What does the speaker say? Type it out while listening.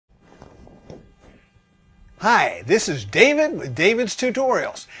Hi, this is David with David's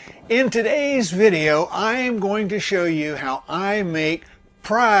Tutorials. In today's video, I am going to show you how I make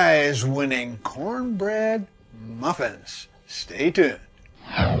prize-winning cornbread muffins. Stay tuned.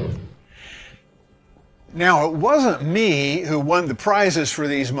 Now, it wasn't me who won the prizes for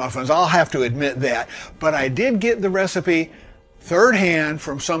these muffins, I'll have to admit that, but I did get the recipe third hand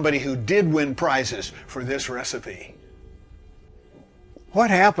from somebody who did win prizes for this recipe. What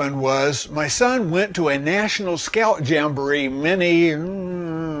happened was my son went to a National Scout Jamboree many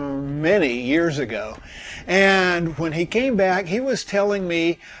years ago. And when he came back, he was telling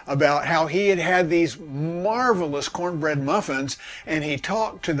me about how he had had these marvelous cornbread muffins, and he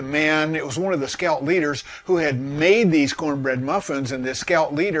talked to the man, it was one of the scout leaders, who had made these cornbread muffins, and this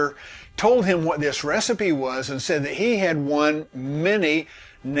scout leader told him what this recipe was and said that he had won many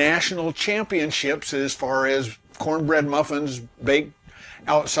national championships as far as cornbread muffins baked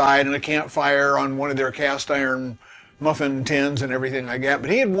outside in a campfire on one of their cast iron muffin tins and everything like that.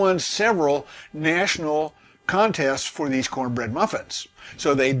 But he had won several national contests for these cornbread muffins.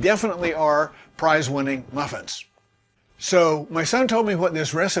 So they definitely are prize-winning muffins. So my son told me what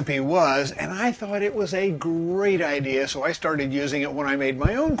this recipe was, and I thought it was a great idea, so I started using it when I made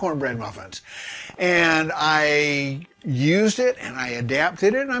my own cornbread muffins. And I used it, and I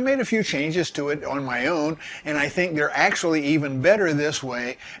adapted it, and I made a few changes to it on my own, and I think they're actually even better this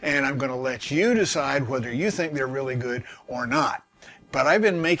way, and I'm going to let you decide whether you think they're really good or not. But I've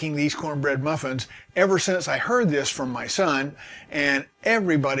been making these cornbread muffins ever since I heard this from my son, and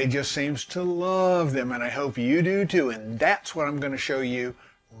everybody just seems to love them, and I hope you do too, and that's what I'm going to show you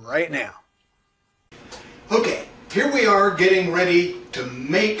right now. Okay, here we are getting ready to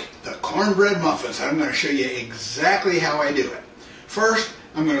make the cornbread muffins. I'm going to show you exactly how I do it. First,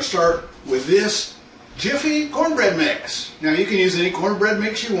 I'm going to start with this Jiffy cornbread mix. Now you can use any cornbread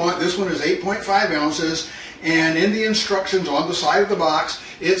mix you want. This one is 8.5 ounces. And in the instructions on the side of the box,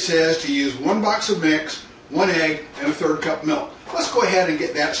 it says to use 1 box of mix, 1 egg, and a 1/3 cup milk. Let's go ahead and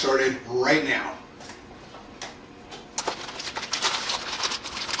get that started right now.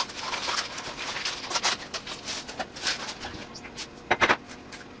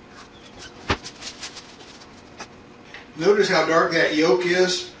 Notice how dark that yolk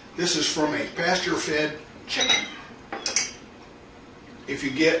is. This is from a pasture-fed chicken. If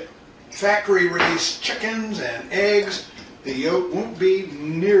you get factory-raised chickens and eggs, the yolk won't be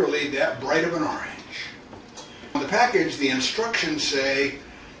nearly that bright of an orange. On the package, the instructions say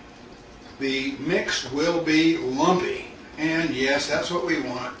the mix will be lumpy, and yes, that's what we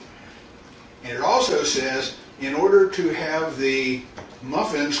want. And it also says in order to have the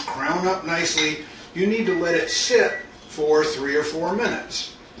muffins crown up nicely, you need to let it sit for 3 or 4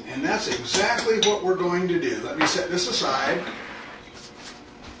 minutes. And that's exactly what we're going to do. Let me set this aside.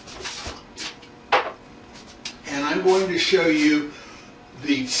 And I'm going to show you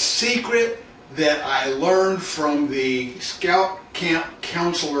the secret that I learned from the scout camp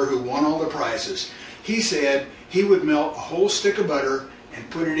counselor who won all the prizes. He said he would melt a whole stick of butter and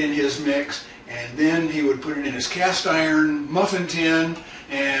put it in his mix, and then he would put it in his cast iron muffin tin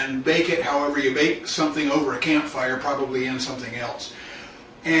and bake it however you bake something over a campfire, probably in something else.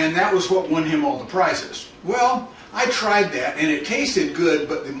 And that was what won him all the prizes. Well, I tried that and it tasted good,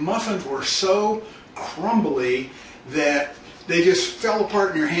 but the muffins were so crumbly that they just fell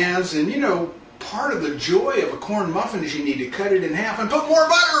apart in your hands. And you know, part of the joy of a corn muffin is you need to cut it in half and put more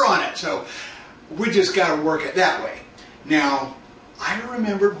butter on it. So we just got to work it that way. Now, I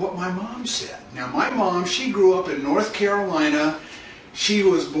remembered what my mom said. Now, my mom, she grew up in North Carolina. She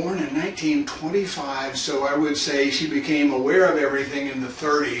was born in 1925, so I would say she became aware of everything in the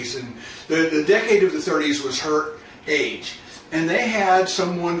 30s. And the decade of the 30s was her age. And they had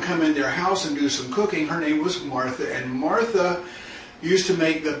someone come in their house and do some cooking. Her name was Martha, and Martha used to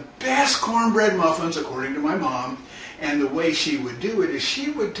make the best cornbread muffins, according to my mom. And the way she would do it is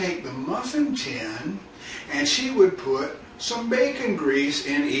she would take the muffin tin and she would put some bacon grease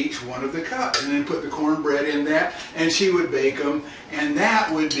in each one of the cups, and then put the cornbread in that, and she would bake them, and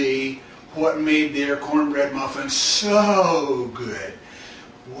that would be what made their cornbread muffins so good.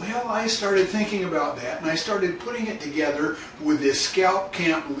 Well, I started thinking about that, and I started putting it together with this scout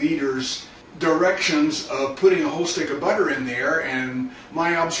camp leader's directions of putting a whole stick of butter in there, and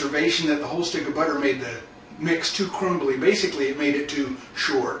my observation that the whole stick of butter made the mix too crumbly. Basically, it made it too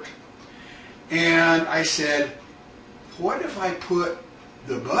short. And I said, what if I put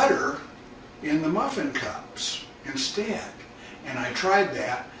the butter in the muffin cups instead? And I tried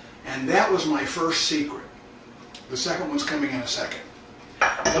that, and that was my first secret. The second one's coming in a second.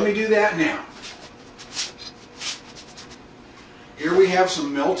 Let me do that now. Here we have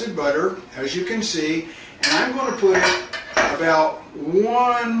some melted butter, as you can see, And I'm going to put about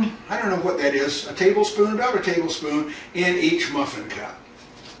one, I don't know what that is, a tablespoon, about a tablespoon in each muffin cup.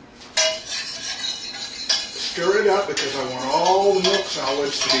 Stir it up because I want all the milk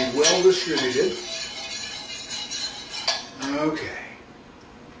solids to be well distributed. Okay.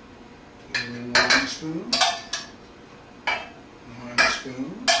 1 spoon. 1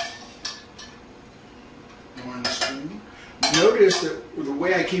 spoon. 1 spoon. Notice that the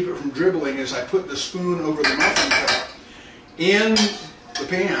way I keep it from dribbling is I put the spoon over the muffin cup in the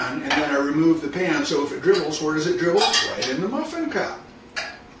pan, and then I remove the pan, so if it dribbles, where does it dribble? Right in the muffin cup.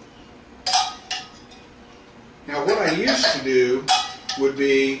 Now what I used to do would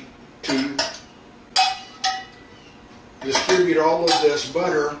be to distribute all of this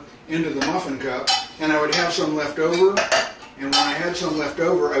butter into the muffin cup, and I would have some left over, and when I had some left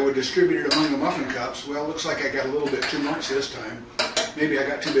over I would distribute it among the muffin cups. Well, looks like I got a little bit too much this time. Maybe I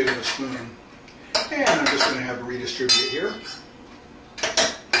got too big of a spoon. And I'm just going to have to redistribute here.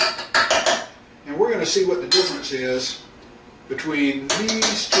 And we're going to see what the difference is between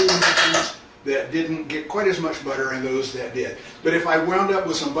these two muffins that didn't get quite as much butter and those that did. But if I wound up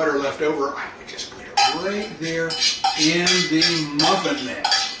with some butter left over, I would just put it right there in the muffin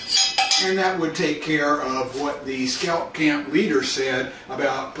mix. And that would take care of what the Scout Camp leader said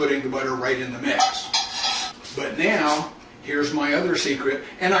about putting the butter right in the mix. But now, here's my other secret,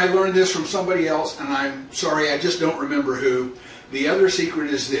 and I learned this from somebody else, and I'm sorry, I just don't remember who. The other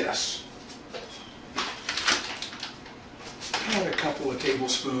secret is this. Add a couple of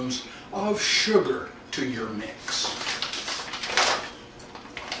tablespoons of sugar to your mix.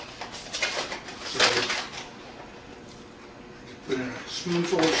 So, put in a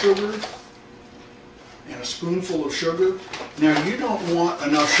spoonful of sugar and a spoonful of sugar. Now, you don't want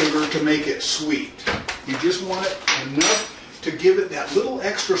enough sugar to make it sweet. You just want it enough to give it that little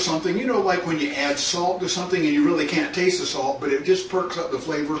extra something. You know, like when you add salt to something and you really can't taste the salt, but it just perks up the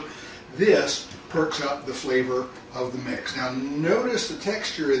flavor. This perks up the flavor of the mix. Now, notice the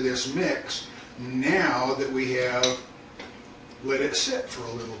texture of this mix now that we have let it sit for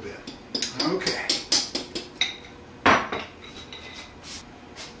a little bit. Okay.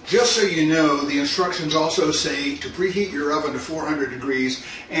 Just so you know, the instructions also say to preheat your oven to 400 degrees,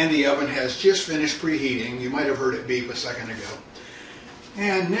 and the oven has just finished preheating. You might have heard it beep a second ago.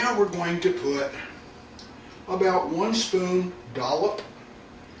 And now we're going to put about 1 spoon dollop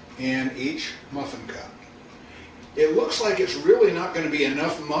in each muffin cup. It looks like it's really not going to be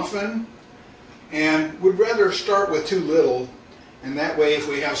enough muffin, and would rather start with too little, and that way if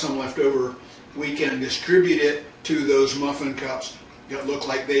we have some left over, we can distribute it to those muffin cups that look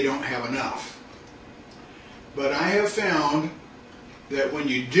like they don't have enough. But I have found that when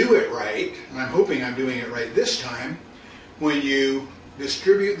you do it right, and I'm hoping I'm doing it right this time, when you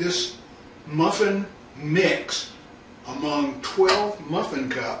distribute this muffin mix among 12 muffin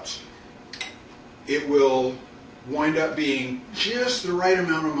cups, it will wind up being just the right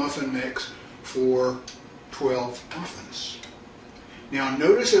amount of muffin mix for 12 muffins. Now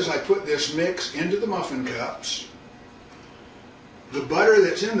notice as I put this mix into the muffin cups, the butter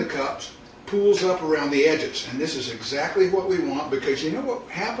that's in the cups pools up around the edges, and this is exactly what we want, because you know what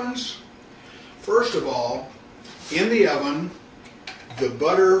happens? First of all, in the oven, the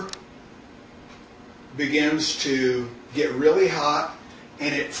butter begins to get really hot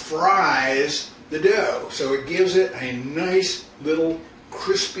and it fries the dough. So it gives it a nice little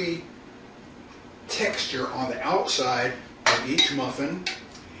crispy texture on the outside of each muffin.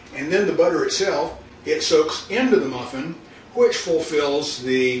 And then the butter itself, it soaks into the muffin, which fulfills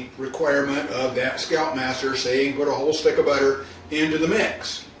the requirement of that Scoutmaster saying put a whole stick of butter into the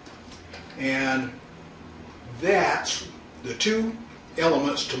mix. And that's the two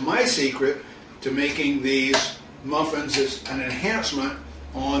elements to my secret to making these muffins as an enhancement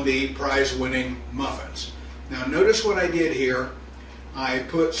on the prize-winning muffins. Now notice what I did here. I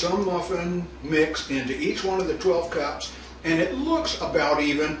put some muffin mix into each one of the 12 cups, and it looks about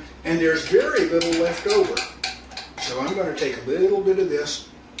even, and there's very little left over. So I'm going to take a little bit of this.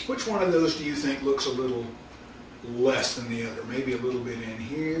 Which one of those do you think looks a little less than the other? Maybe a little bit in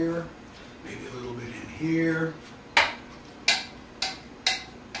here, maybe a little bit in here.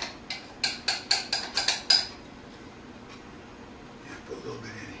 Put a little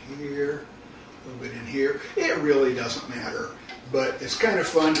bit in here, a little bit in here. It really doesn't matter, but it's kind of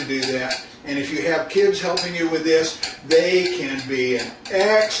fun to do that. And if you have kids helping you with this, they can be an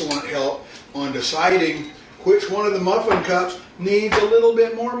excellent help on deciding which one of the muffin cups needs a little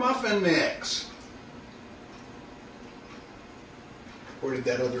bit more muffin mix. Where did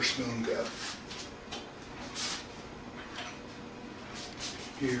that other spoon go?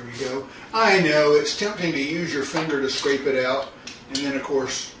 Here we go. I know it's tempting to use your finger to scrape it out, and then of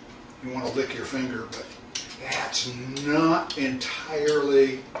course you want to lick your finger, but that's not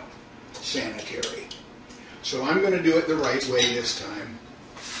entirely sanitary. So I'm going to do it the right way this time.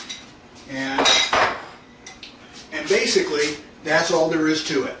 And basically, that's all there is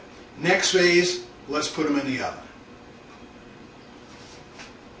to it. Next phase, let's put them in the oven.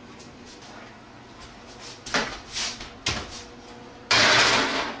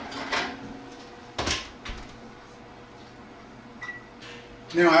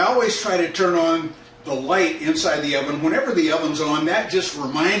 Now, I always try to turn on the light inside the oven. Whenever the oven's on, that just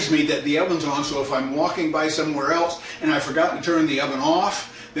reminds me that the oven's on, so if I'm walking by somewhere else and I forgot to turn the oven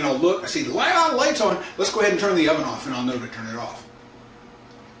off, then I'll look, I see the light's on, let's go ahead and turn the oven off, and I'll know to turn it off.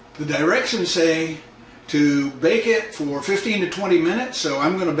 The directions say to bake it for 15 to 20 minutes, so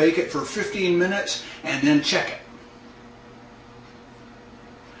I'm going to bake it for 15 minutes and then check it.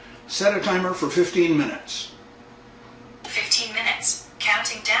 Set a timer for 15 minutes. 15 minutes.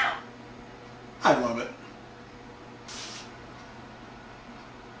 Counting down. I love it.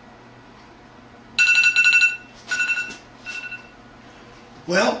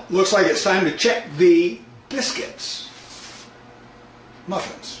 Well, looks like it's time to check the biscuits.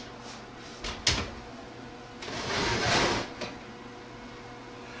 Muffins.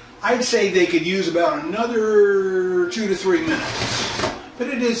 I'd say they could use about another 2 to 3 minutes. But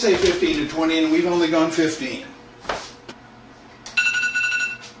it did say 15 to 20, and we've only gone 15.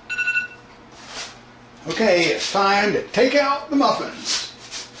 Okay, it's time to take out the muffins.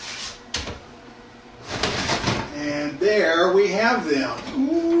 And there we have them.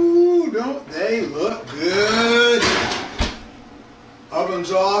 Ooh, don't they look good?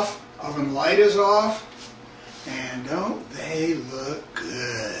 Oven's off, oven light is off, and don't they look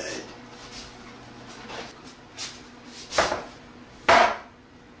good?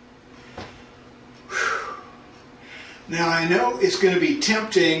 Whew. Now I know it's going to be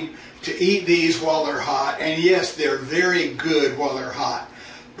tempting to eat these while they're hot, and yes, they're very good while they're hot.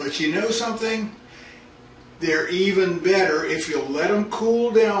 But you know something? They're even better if you let them cool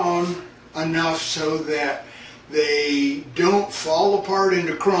down enough so that they don't fall apart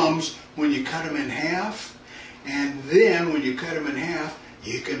into crumbs when you cut them in half. And then when you cut them in half,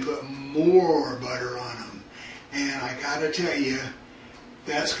 you can put more butter on them. And I gotta tell you,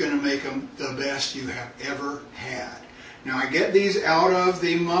 that's going to make them the best you have ever had. Now I get these out of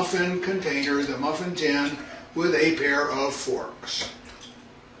the muffin container, the muffin tin, with a pair of forks.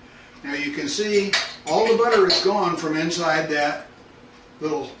 Now you can see all the butter is gone from inside that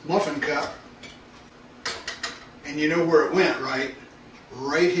little muffin cup. And you know where it went, right?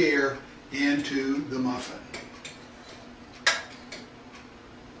 Right here into the muffin.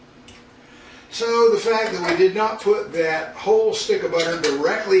 So the fact that we did not put that whole stick of butter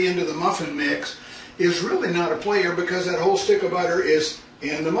directly into the muffin mix is really not a player, because that whole stick of butter is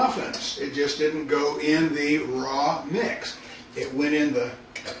in the muffins. It just didn't go in the raw mix. It went in the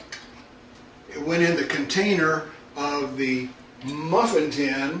container of the muffin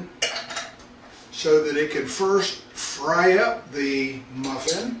tin so that it could first fry up the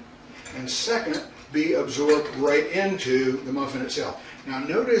muffin and second be absorbed right into the muffin itself. Now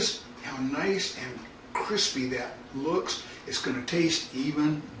notice how nice and crispy that looks. It's going to taste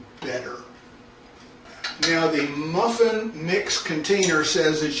even better. Now the muffin mix container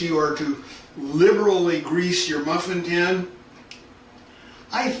says that you are to liberally grease your muffin tin.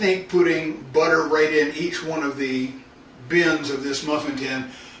 I think putting butter right in each one of the bins of this muffin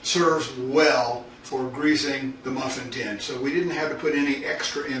tin serves well for greasing the muffin tin. So we didn't have to put any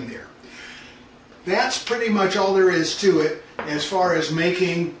extra in there. That's pretty much all there is to it as far as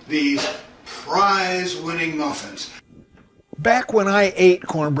making these prize-winning muffins. Back when I ate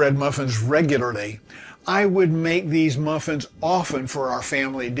cornbread muffins regularly, I would make these muffins often for our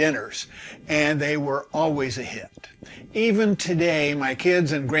family dinners, and they were always a hit. Even today, my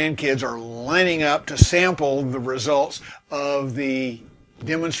kids and grandkids are lining up to sample the results of the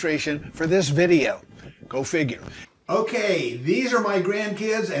demonstration for this video. Go figure. Okay, these are my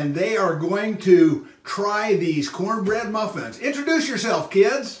grandkids, and they are going to try these cornbread muffins. Introduce yourself,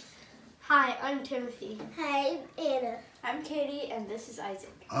 kids. Hi, I'm Timothy. Hi, Anna. I'm Katie, and this is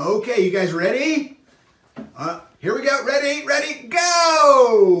Isaac. Okay, you guys ready? Here we go. Ready, ready,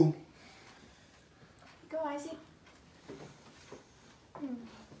 go! Go, Isaac.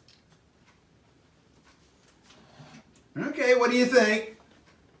 Okay, what do you think?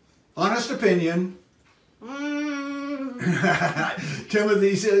 Honest opinion.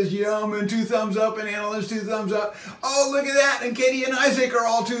 Timothy says yum and 2 thumbs up, and Annalyn's 2 thumbs up. Oh, look at that, and Katie and Isaac are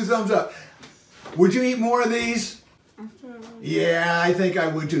all 2 thumbs up. Would you eat more of these? Yeah, I think I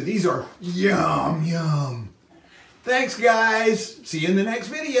would too. These are yum, yum. Thanks, guys. See you in the next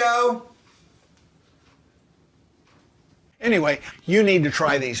video. Anyway, you need to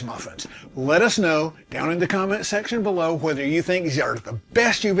try these muffins. Let us know down in the comment section below whether you think these are the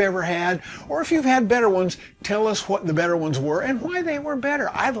best you've ever had, or if you've had better ones, tell us what the better ones were and why they were better.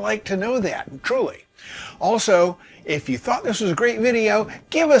 I'd like to know that, truly. Also, if you thought this was a great video,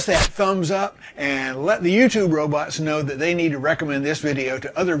 give us that thumbs up and let the YouTube robots know that they need to recommend this video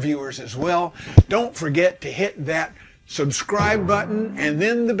to other viewers as well. Don't forget to hit that subscribe button and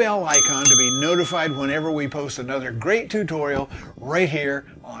then the bell icon to be notified whenever we post another great tutorial right here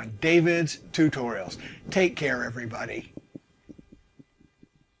on David's Tutorials. Take care, everybody.